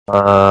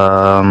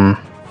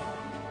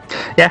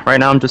Yeah, right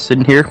now I'm just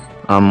sitting here,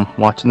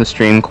 watching the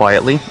stream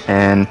quietly,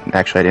 and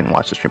actually I didn't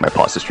watch the stream, I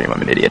paused the stream,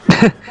 I'm an idiot.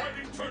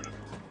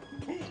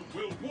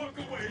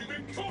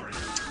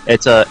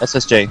 It's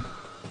SSJ.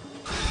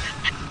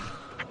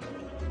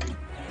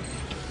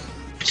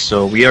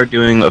 So we are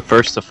doing a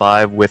first to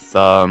 5 with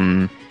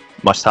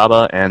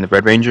Mashtaba and the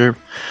Red Ranger.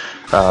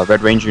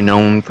 Red Ranger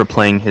known for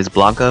playing his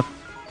Blanka,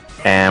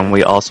 and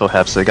we also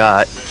have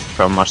Sagat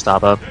from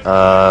Mashtaba,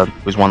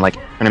 who's won like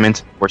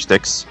tournament 4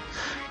 sticks.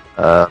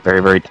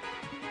 Very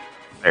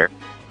player.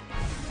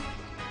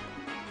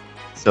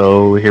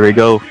 So here we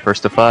go,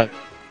 first to 5.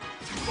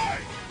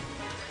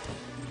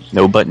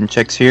 No button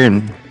checks here,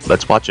 and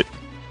let's watch it.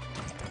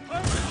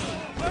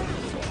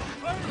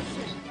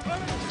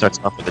 Starts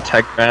off with a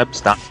tag grab,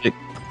 stops it.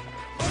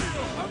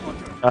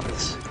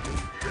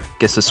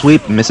 Gets a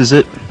sweep, misses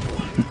it.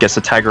 Gets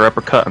a tiger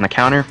uppercut on the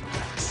counter.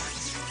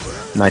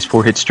 Nice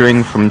 4-hit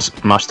string from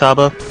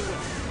Mashtaba.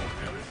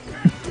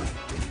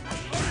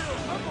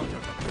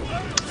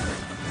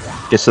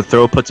 Gets the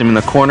throw, puts him in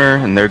the corner,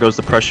 and there goes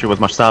the pressure with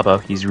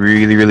Mashtaba. He's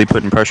really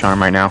putting pressure on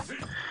him right now.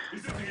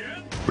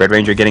 Red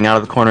Ranger getting out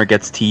of the corner,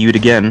 gets TU'd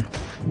again.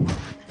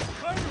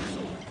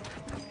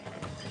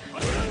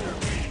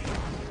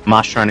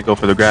 Mosh trying to go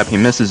for the grab, he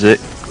misses it.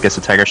 Gets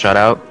the tiger shot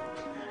out.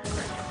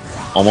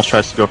 Almost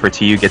tries to go for a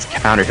TU, gets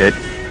counter hit.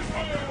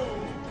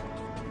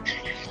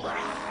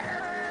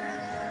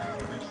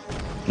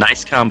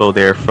 Nice combo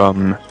there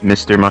from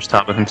Mr.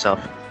 Mashtaba himself.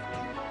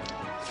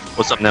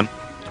 What's up, Nem?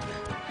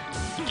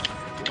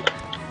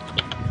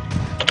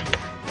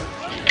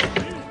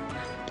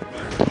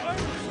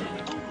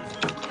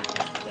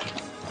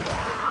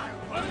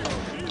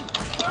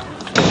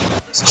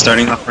 So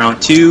starting off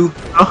round 2.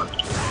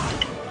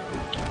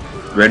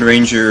 Red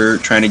Ranger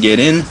trying to get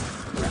in.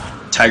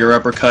 Tiger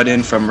uppercut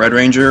in from Red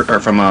Ranger, or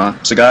from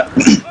Sagat.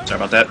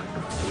 Sorry about that.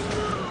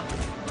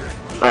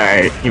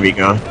 Alright, here we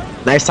go.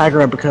 Nice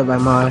tiger uppercut by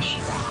Mosh.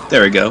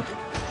 There we go.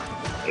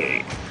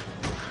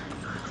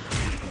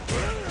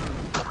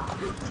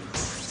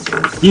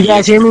 You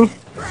guys hear me?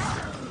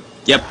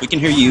 Yep, we can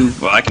hear you.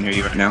 Well, I can hear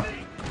you right now.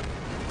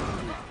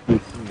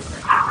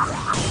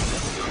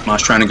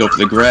 Mosh trying to go for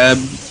the grab.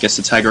 Gets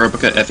the tiger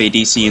uppercut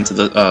FADC into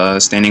the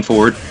standing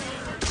forward.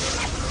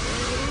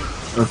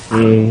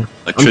 Okay.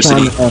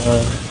 Electricity.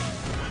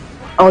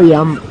 Oh yeah,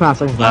 I'm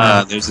fast.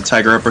 There's the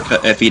tiger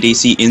uppercut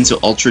FADC into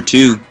Ultra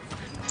 2.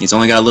 He's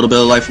only got a little bit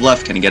of life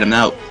left. Can he get him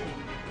out?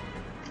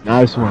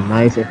 Nice one.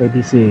 Nice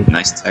FADC.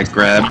 Nice tag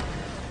grab.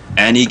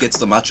 And he gets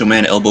the Macho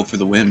Man elbow for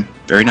the win.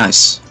 Very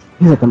nice.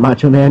 He's at the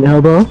Macho Man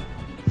elbow.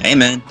 Hey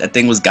man, that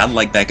thing was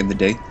godlike back in the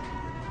day.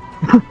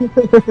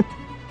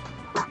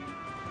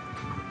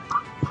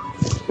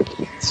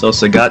 So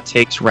Sagat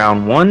takes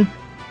round 1.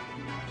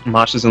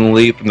 Mosh is in the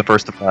lead from the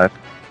first to 5.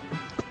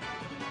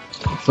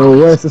 So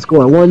what's the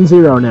score?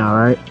 1-0 now,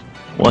 right?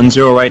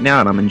 1-0 right now,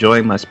 and I'm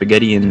enjoying my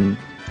spaghetti and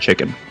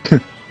chicken.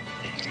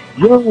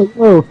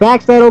 Yo,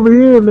 fax that over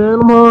here, man.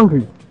 I'm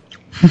hungry.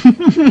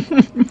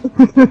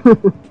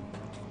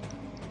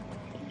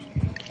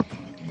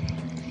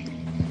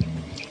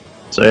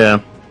 So yeah,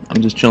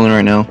 I'm just chilling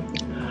right now.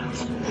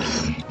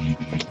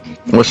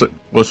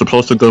 Was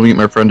supposed to go meet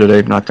my friend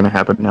today, not gonna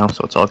happen now,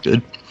 so it's all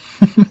good.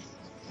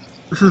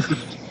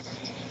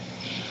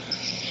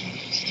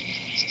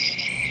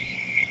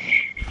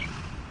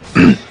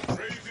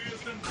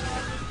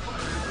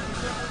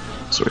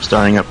 So we're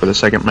starting up for the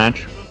second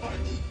match.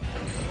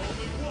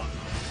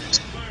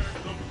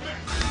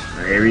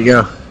 Here we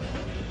go.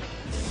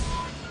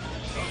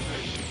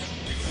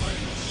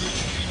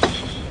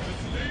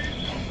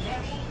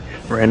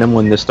 Random,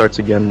 when this starts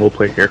again, we'll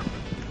play here.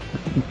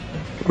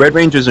 Red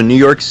Ranger's a New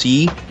York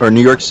City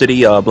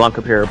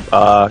Blanka pair,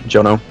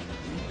 Jono.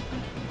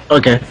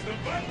 Okay.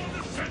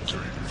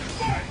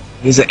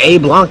 He's an A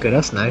Blanka,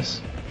 that's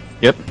nice.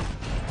 Yep.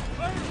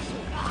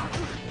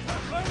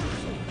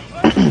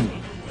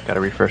 Gotta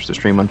refresh the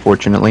stream,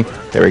 unfortunately.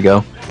 There we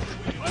go.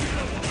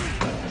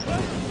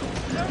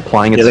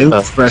 Applying its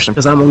refresh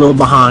because I'm a little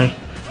behind.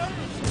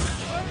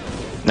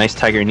 Nice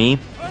tiger knee.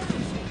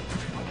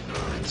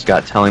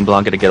 Scott telling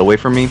Blanka to get away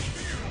from me.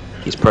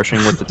 He's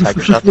pressuring with the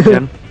tiger shots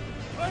again.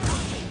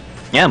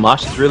 Yeah,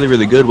 Mosh is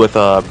really good with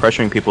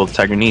pressuring people with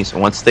tiger knees.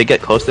 And once they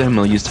get close to him,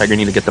 he'll use tiger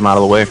knee to get them out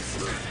of the way.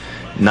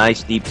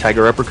 Nice deep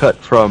tiger uppercut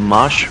from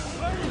Mosh.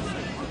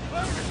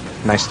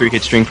 Nice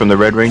 3-hit string from the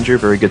Red Ranger.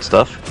 Very good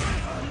stuff.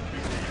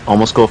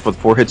 Almost go for the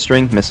 4-hit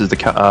string. Misses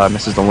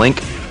the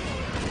link.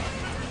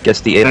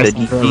 Gets the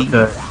FADC.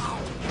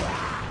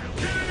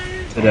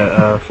 To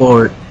the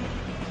forward.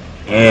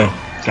 Yeah,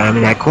 got him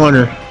in that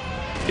corner.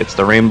 Gets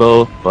the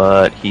rainbow,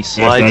 but he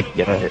slides.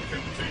 Get a hit.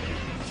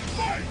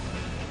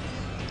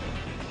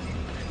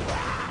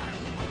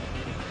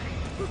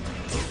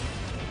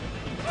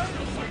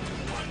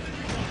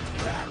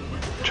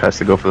 Tries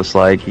to go for the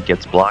slide. He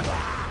gets blocked.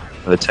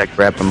 With a tech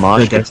grab from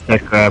Mosh. That's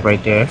tech grab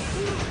right there.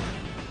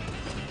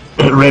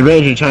 Red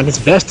Ranger trying his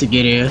best to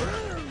get in.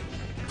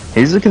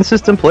 He's a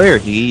consistent player.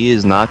 He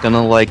is not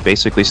gonna like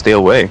basically stay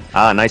away.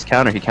 Ah, nice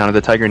counter. He countered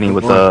the tiger knee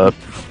with a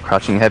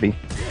crouching heavy.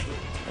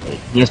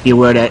 Just be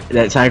aware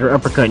that Tiger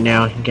uppercut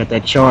now. You got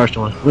that charged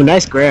one. Ooh,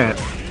 nice grab.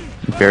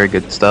 Very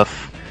good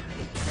stuff.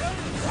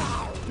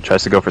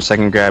 Tries to go for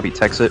second grab, he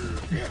techs it.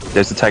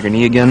 There's the Tiger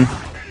knee again.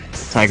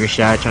 Tiger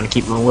shot, trying to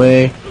keep him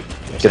away.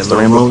 Gets the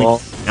rainbow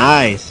ball.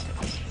 Nice.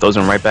 Throws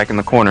him right back in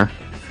the corner.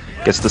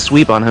 Gets the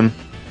sweep on him.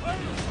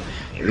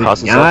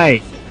 Crosses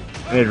nice.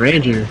 Red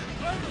Ranger.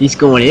 He's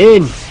going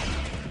in.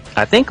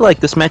 I think like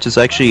this match is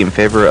actually in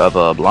favor of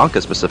Blanka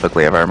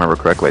specifically, if I remember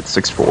correctly. It's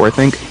 6-4, I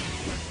think.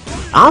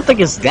 I don't think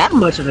it's that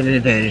much of an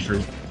advantage for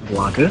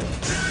Blanka.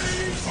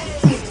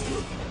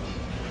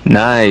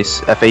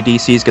 Nice.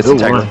 FADCs gets the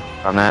Tiger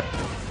on that,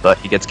 but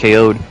he gets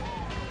KO'd.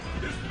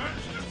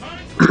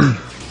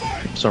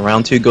 So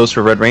round 2 goes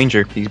for Red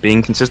Ranger. He's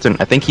being consistent.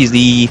 I think he's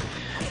the...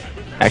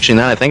 Actually,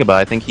 now that I think about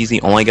it, I think he's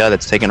the only guy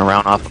that's taken a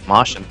round off of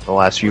Mosh in the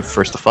last few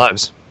first to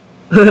fives.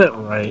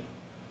 Right.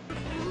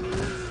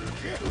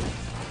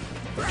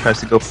 Tries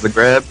to go for the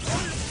grab.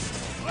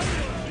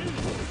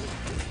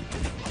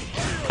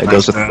 That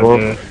goes to the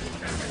floor.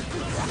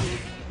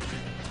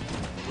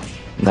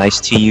 Nice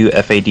TU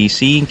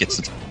FADC. Gets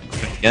it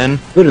again.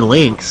 Good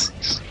links.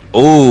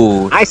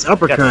 Oh, nice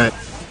uppercut.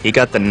 He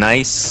got the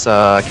nice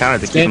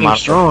counter to keep him out.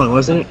 Strong,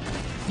 wasn't it?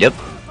 Yep.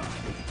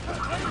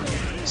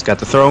 He's got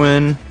the throw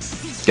in.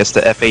 Gets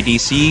the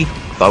FADC.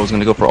 Thought I was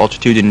gonna go for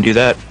Ultra 2, didn't do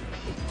that.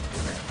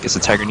 Gets the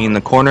Tiger knee in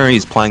the corner.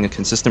 He's applying a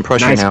consistent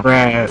pressure nice now.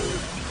 Grab.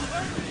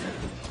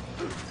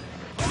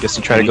 Gets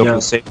to try to go for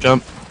the safe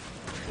jump.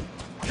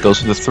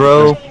 Goes for the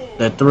throw.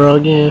 That throw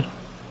again.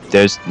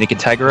 There's naked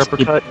Tiger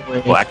uppercut.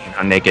 Well, actually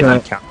not naked.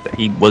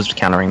 He was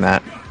countering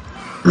that.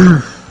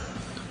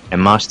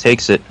 And Mosh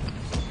takes it.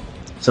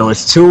 So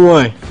it's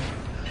 2-1.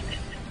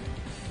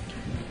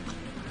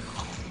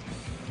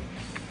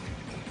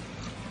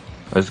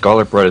 This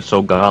garlic bread is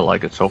so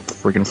godlike. It's so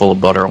freaking full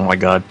of butter. Oh my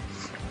god.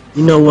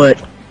 You know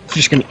what? I'm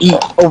just gonna eat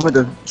over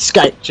the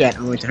Skype chat.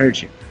 I'm going to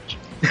hurt you.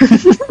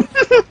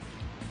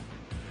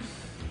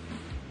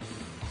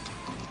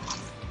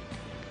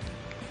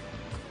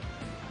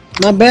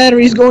 My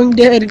battery's going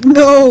dead.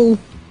 No!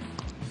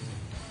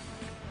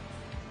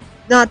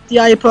 Not the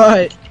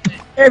iPod.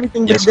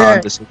 Everything yes, dead.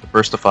 Han, this is the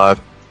first to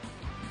 5.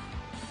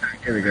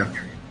 Here we go.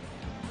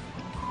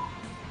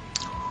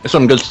 There's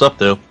some good stuff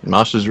though.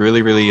 Mosh is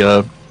really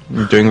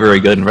doing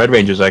very good, and Red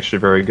Ranger is actually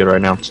very good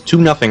right now. It's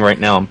 2-0 right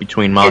now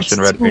between Mosh and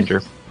Red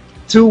Ranger.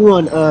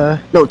 2-1.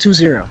 No,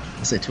 2-0.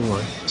 I said 2-1.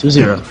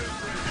 2-0.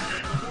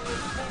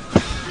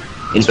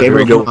 In favor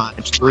of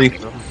match 3.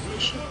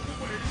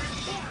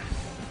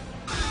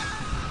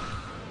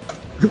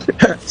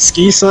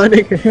 Ski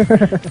Sonic. It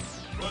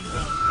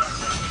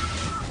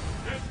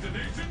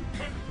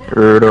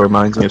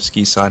reminds me of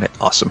Ski Sonic.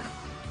 Awesome.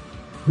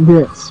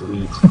 Yeah,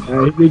 sweet. Alright,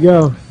 here we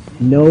go.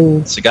 No.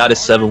 Sagat is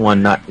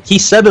 7-1. Not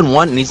he's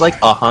 7-1 and he's like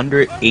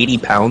 180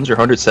 pounds or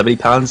 170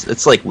 pounds.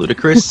 It's like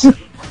ludicrous.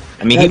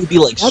 I mean, he would be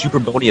like super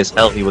bony as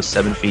hell if he was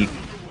 7 feet.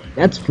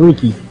 That's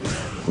freaky.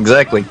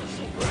 Exactly.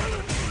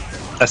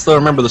 I still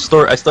remember the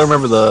story. I still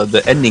remember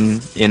the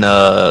ending in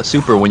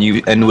Super when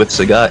you end with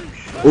Sagat.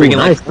 Freaking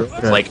nice.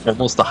 like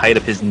almost the height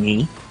of his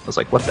knee. I was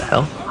like, what the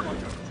hell?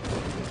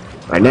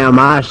 Right now,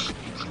 Mosh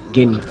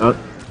getting up.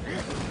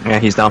 Yeah,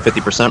 he's down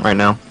 50% right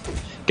now.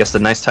 Gets the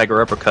nice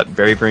Tiger uppercut.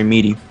 Very, very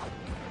meaty.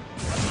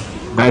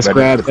 Nice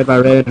grab by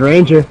Red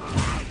Ranger.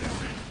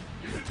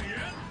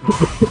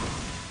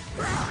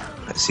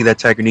 I see that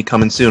Tiger knee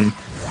coming soon.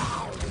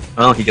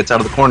 Oh, he gets out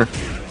of the corner.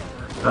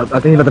 I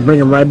think he's about to bring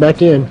him right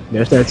back in.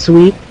 There's that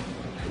sweep.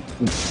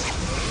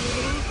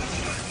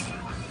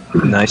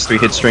 Nice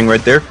 3-hit string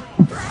right there.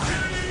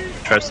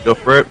 Tries to go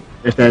for it.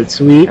 There's that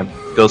sweep. And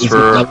goes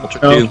for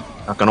Ultra 2.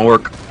 Not gonna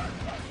work.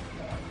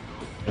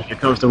 Here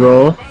comes the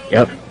roll.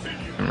 Yep.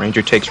 And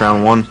Ranger takes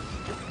round 1.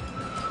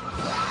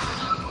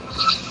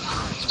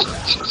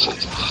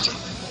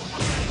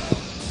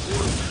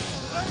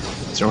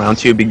 So round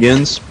 2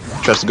 begins.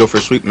 Tries to go for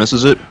a sweep,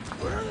 misses it.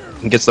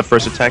 And gets the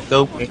first attack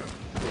though.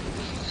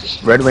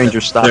 Red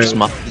Ranger stops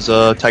Mosh's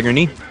Tiger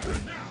knee.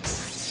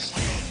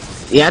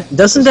 Yeah,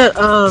 doesn't that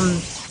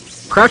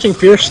Crouching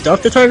Fierce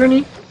stuff the Tiger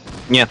knee?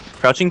 Yeah,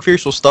 Crouching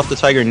Fierce will stuff the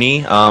Tiger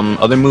knee.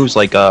 Other moves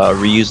like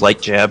reuse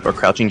light jab or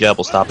crouching jab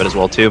will stop it as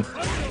well too.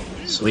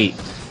 Sweet.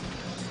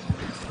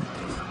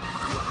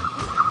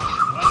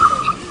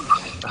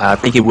 I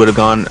think he would have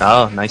gone.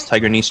 Oh, nice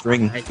Tiger knee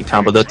string. He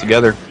comboed that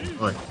together.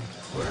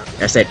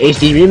 That's that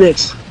HD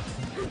remix.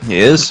 He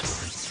is.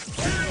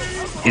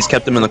 He's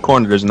kept him in the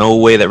corner. There's no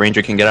way that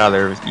Ranger can get out of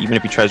there. Even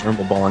if he tries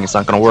rumble balling, it's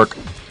not going to work.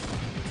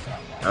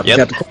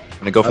 Yep.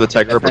 Gonna go for the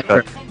Tiger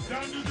uppercut.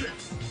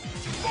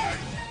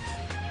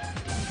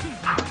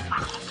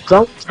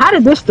 So, how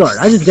did this start?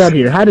 I just got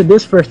here. How did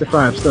this first to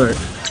 5 start?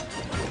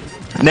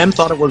 Nem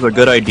thought it was a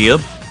good idea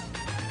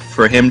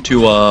for him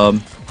to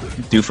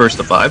do first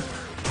to 5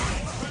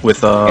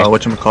 with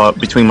whatchamacallit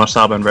between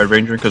Masaba and Red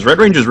Ranger, because Red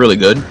Ranger is really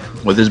good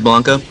with his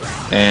Blanka,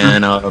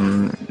 and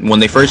when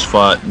they first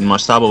fought,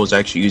 Masaba was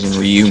actually using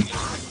Ryu.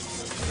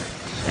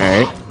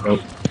 Alright.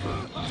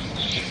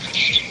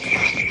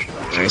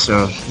 Alright,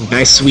 so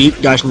nice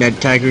sweep, dodging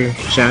that Tiger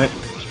shot.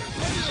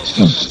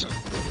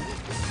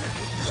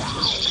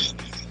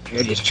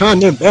 They're just trying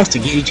their best to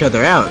get each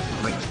other out.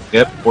 Like,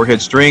 Yep,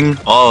 4-hit string.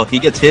 Oh, he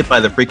gets hit by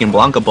the freaking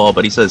Blanka ball,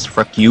 but he says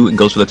 "fuck you" and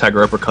goes for the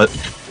tiger uppercut.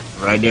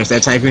 right there's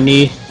that tiger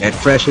knee, that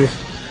pressure.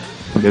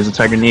 There's a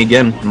tiger knee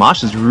again.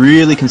 Mosh is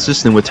really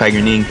consistent with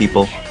tiger kneeing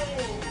people.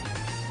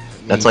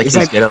 That's like It's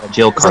his get out of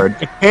jail card. Like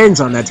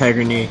depends on that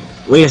tiger knee.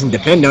 Well, he doesn't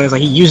depend on it. It's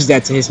like he uses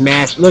that to his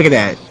mask. Look at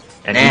that.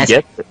 And he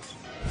gets it.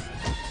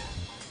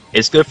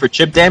 It's good for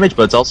chip damage,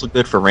 but it's also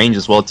good for range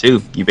as well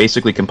too. You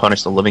basically can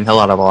punish the living hell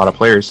out of a lot of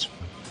players.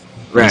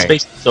 Right. His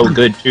space is so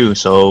good too,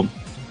 so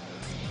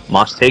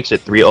Mosh takes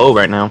it 3-0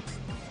 right now.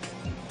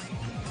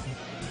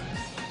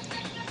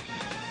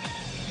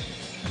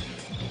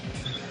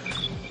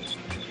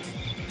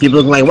 People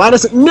looking like, why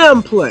doesn't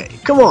Nem play?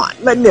 Come on,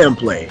 let Nem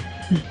play.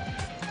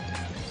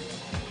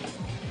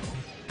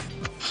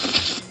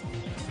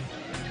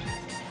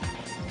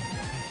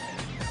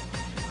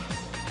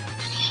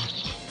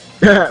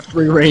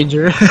 Free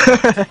Ranger.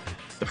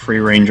 The Free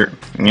Ranger,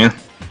 yeah.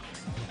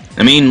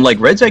 I mean, like,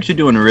 Red's actually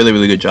doing a really,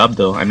 really good job,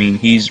 though. I mean,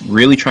 he's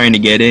really trying to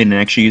get in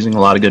and actually using a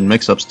lot of good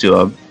mix-ups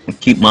to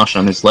keep Mosh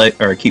on his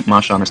keep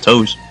Mosh on his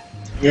toes.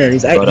 Yeah,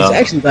 he's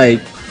actually like,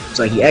 it's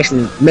like I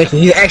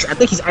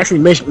think he's actually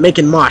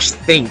making Mosh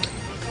think.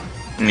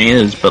 He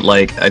is, but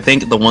like, I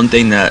think the one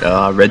thing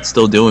that Red's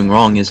still doing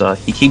wrong is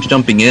he keeps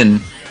jumping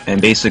in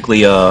and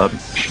basically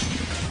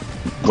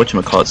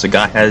whatchamacallit,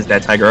 Sagat has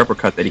that tiger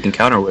uppercut that he can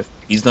counter with.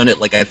 He's done it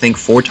like I think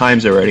 4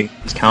 times already.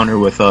 He's countered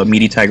with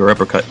meaty tiger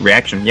uppercut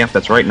reaction. Yeah,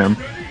 that's right, Nem.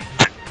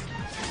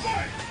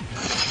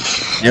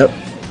 Yep.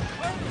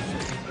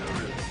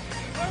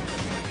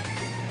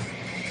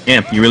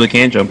 Yeah, you really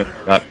can jump in.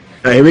 Alright,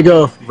 here we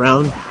go.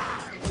 Round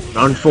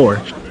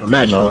 4. Or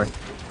match 4.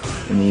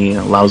 In the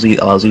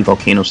lousy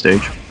volcano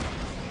stage.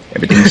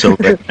 Everything's so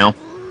right now.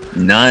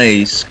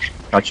 Nice.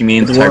 Got you me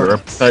into tiger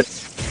uppercut.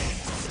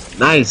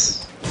 Nice.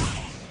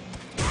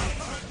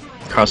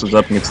 Crosses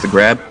up and gets the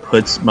grab.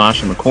 Puts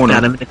Mosh in the corner.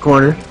 Got him in the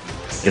corner.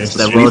 Gets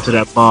that roll to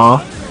that ball.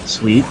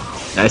 Sweet.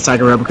 Nice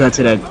tiger uppercut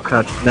to that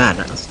crouch. Nah,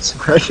 that's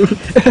crouching.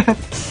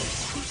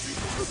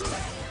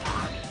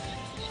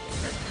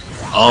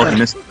 Oh, he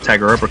missed the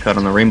tiger uppercut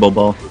on the rainbow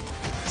ball.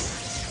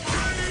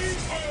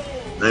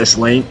 Nice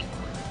link.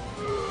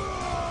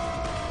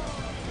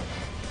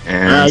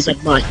 And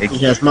he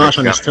has Mosh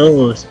on his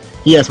toes.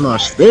 He has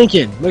Mosh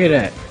thinking. Look at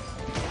that.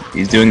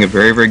 He's doing a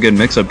very, very good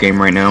mix-up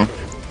game right now.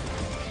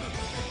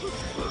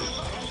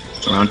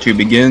 Round 2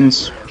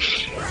 begins.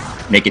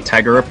 Naked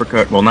tiger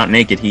uppercut. Well, not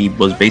naked. He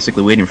was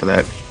basically waiting for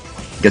that.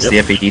 Gets the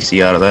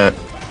FADC out of that.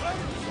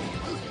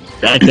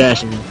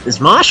 Backdashing. Is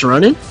Mosh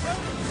running?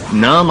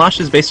 No, Mosh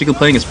is basically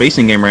playing a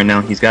spacing game right now.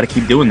 He's got to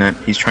keep doing that.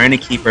 He's trying to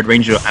keep Red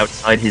Ranger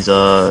outside his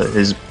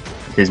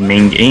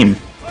main game.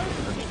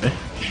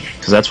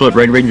 Because that's what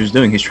Red Ranger's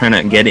doing. He's trying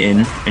to get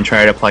in and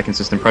try to apply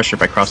consistent pressure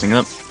by crossing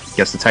up.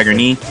 Gets the tiger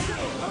knee.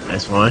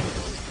 Nice one.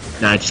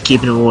 Now just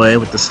keeping him away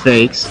with the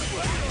fakes.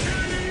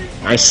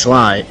 Nice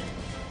slide.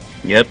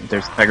 Yep,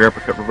 there's the tiger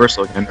uppercut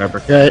reversal again.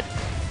 Uppercut.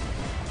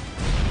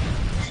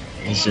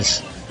 He's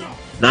just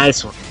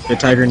nice one. Good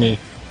tiger knee.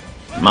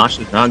 Mosh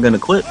is not going to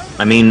quit.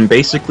 I mean,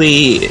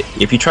 basically,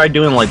 if you try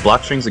doing like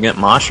block strings against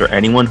Mosh or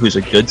anyone who's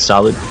a good,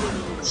 solid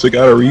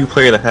Sagat or Ryu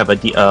player that have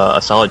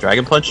a solid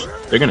Dragon Punch,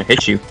 they're going to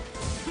hit you.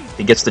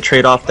 He gets to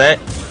trade off that.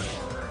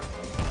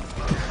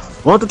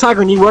 Won't the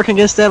tiger knee work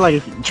against that? Like,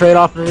 if you trade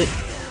off of it?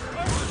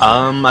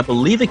 I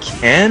believe it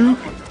can.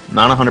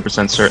 Not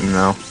 100% certain,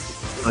 though.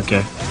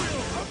 Okay.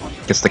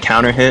 Gets the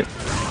counter hit.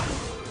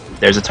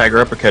 There's a tiger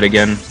uppercut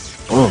again.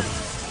 Oh.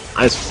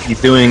 Nice.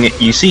 He's doing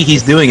it. You see,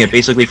 he's doing it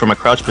basically from a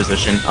crouch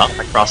position. Up,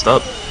 I crossed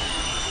up.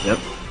 Yep.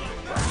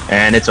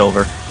 And it's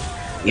over.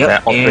 Yep.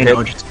 That and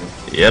hit.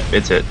 Yep,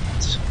 it's it.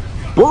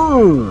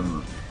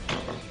 Boom.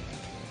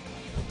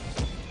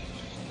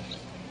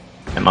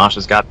 And Mosh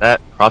has got that.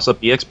 Cross up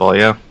EX ball,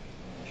 yeah.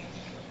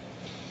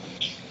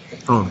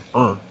 Boom.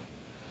 Boom.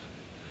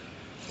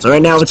 So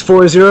right now it's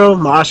 4-0.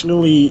 Mosh in the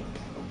lead.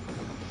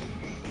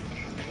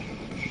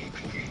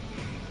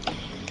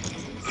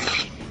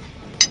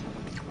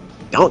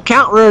 Don't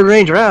count Red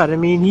Ranger out. I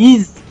mean, he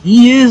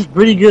is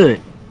pretty good.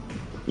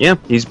 Yeah,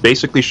 he's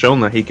basically shown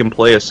that he can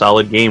play a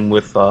solid game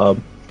with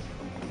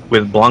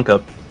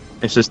Blanka.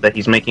 It's just that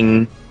he's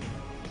making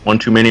one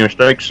too many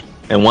mistakes.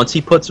 And once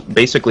Mosh puts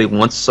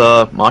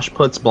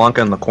Blanka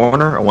in the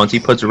corner, or once he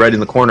puts Red in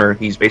the corner,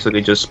 he's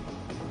basically just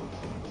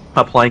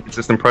applying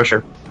consistent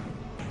pressure.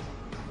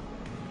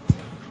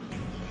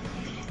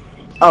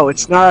 Oh,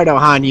 it's Naruto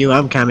Hanyu.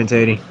 I'm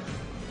commentating.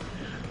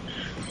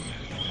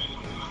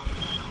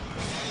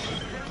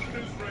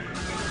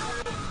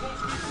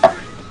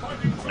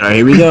 Alright,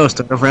 here we go.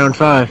 Start of round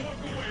 5.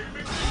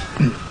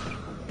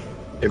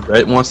 If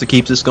Red wants to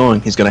keep this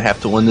going, he's going to have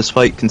to win this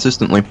fight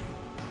consistently.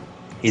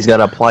 He's got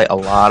to apply a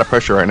lot of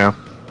pressure right now.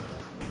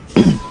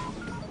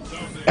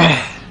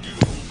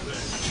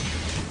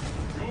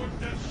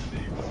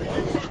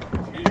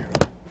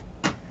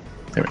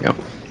 There we go.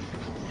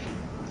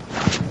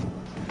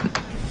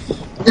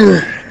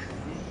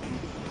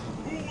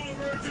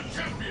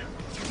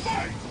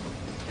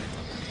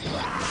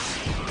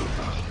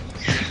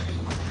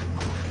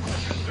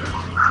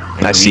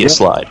 I see a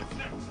slide.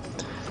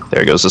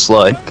 There goes the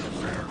slide.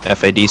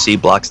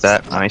 FADC blocks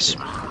that. Nice.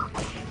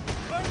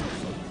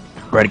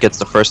 Red gets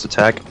the first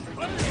attack.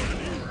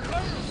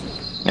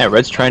 Yeah,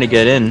 Red's trying to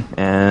get in,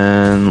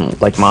 and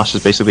like Mosh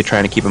is basically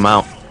trying to keep him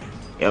out.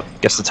 Yep.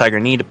 Gets the Tiger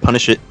Knee to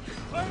punish it.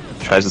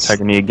 Tries the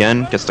Tiger Knee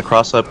again. Gets the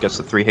cross up. Gets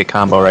the 3-hit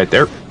combo right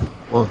there.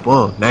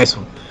 Whoa, nice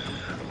one.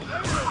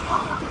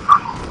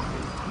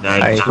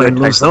 Nice.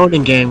 Little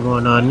zoning game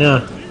going on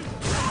now.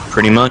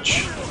 Pretty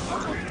much.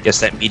 Gets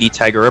that meaty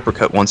Tiger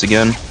uppercut once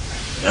again.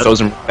 Yep.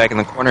 Throws him back in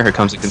the corner. Here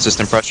comes the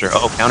consistent pressure.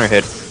 Oh, counter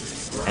hit.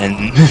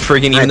 And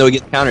friggin' even though he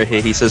gets counter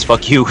hit, he says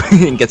 "fuck you"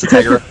 and gets a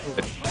Tiger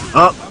uppercut.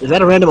 Oh, is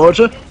that a random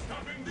ultra?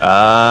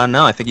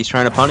 No, I think he's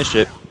trying to punish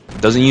it.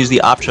 Doesn't use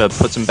the opcha,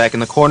 puts him back in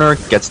the corner,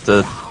 gets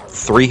the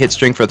 3-hit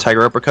string for the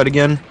Tiger uppercut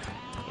again.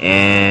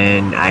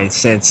 And I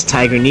sense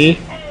Tiger Knee.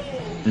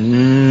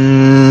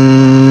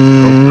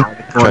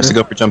 Tries to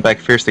go for jump back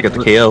fierce to get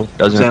the KO.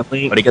 Doesn't,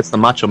 but he gets the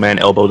Macho Man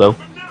elbow though.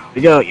 Here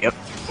we go, yep.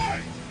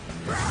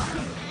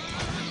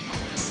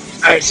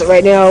 Alright, so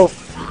right now,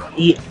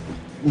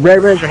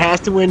 Red Ranger has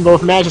to win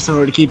both matches in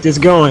order to keep this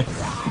going.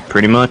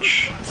 Pretty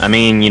much. I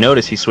mean, you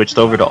notice he switched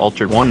over to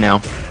Altered 1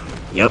 now.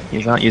 Yep.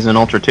 He's not using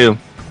Ultra 2.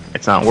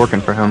 It's not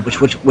working for him.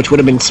 Which would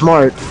have been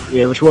smart.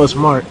 Yeah, which was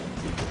smart.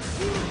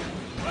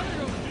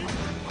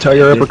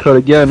 Tiger uppercut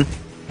again.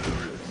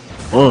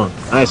 Oh,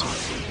 nice.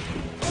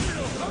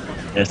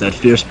 There's that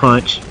fierce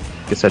punch.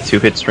 Gets that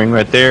 2-hit string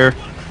right there.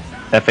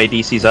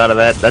 FADC's out of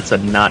that. That's a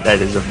not.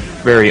 That is a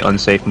very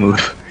unsafe move.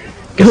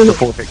 Gets the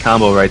 4-hit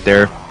combo right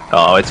there.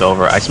 Oh, it's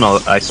over. I smell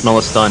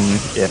a stun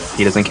if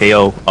he doesn't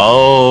KO.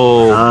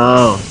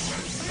 Oh.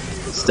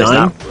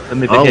 Stun?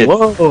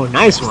 Oh, whoa,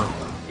 nice one.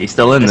 He's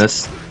still in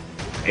this.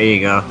 There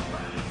you go.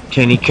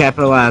 Can he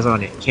capitalize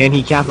on it? Can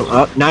he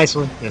capitalize? Oh, nice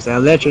one. There's that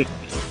electric.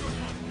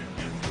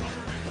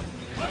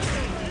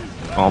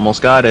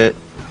 Almost got it.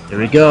 There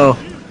we go.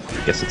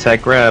 Gets a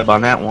tech grab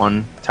on that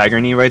one.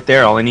 Tiger Knee right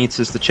there. All he needs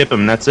is to chip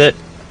him. That's it.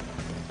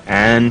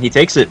 And he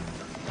takes it.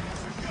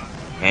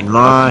 And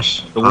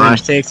Mosh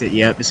takes it.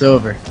 Yep, it's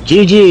over.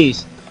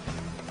 GG's.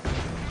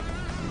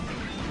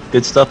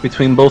 Good stuff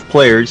between both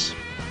players.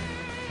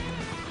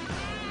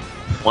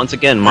 Once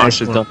again, Mosh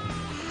has done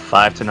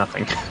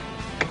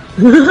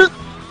 5-0.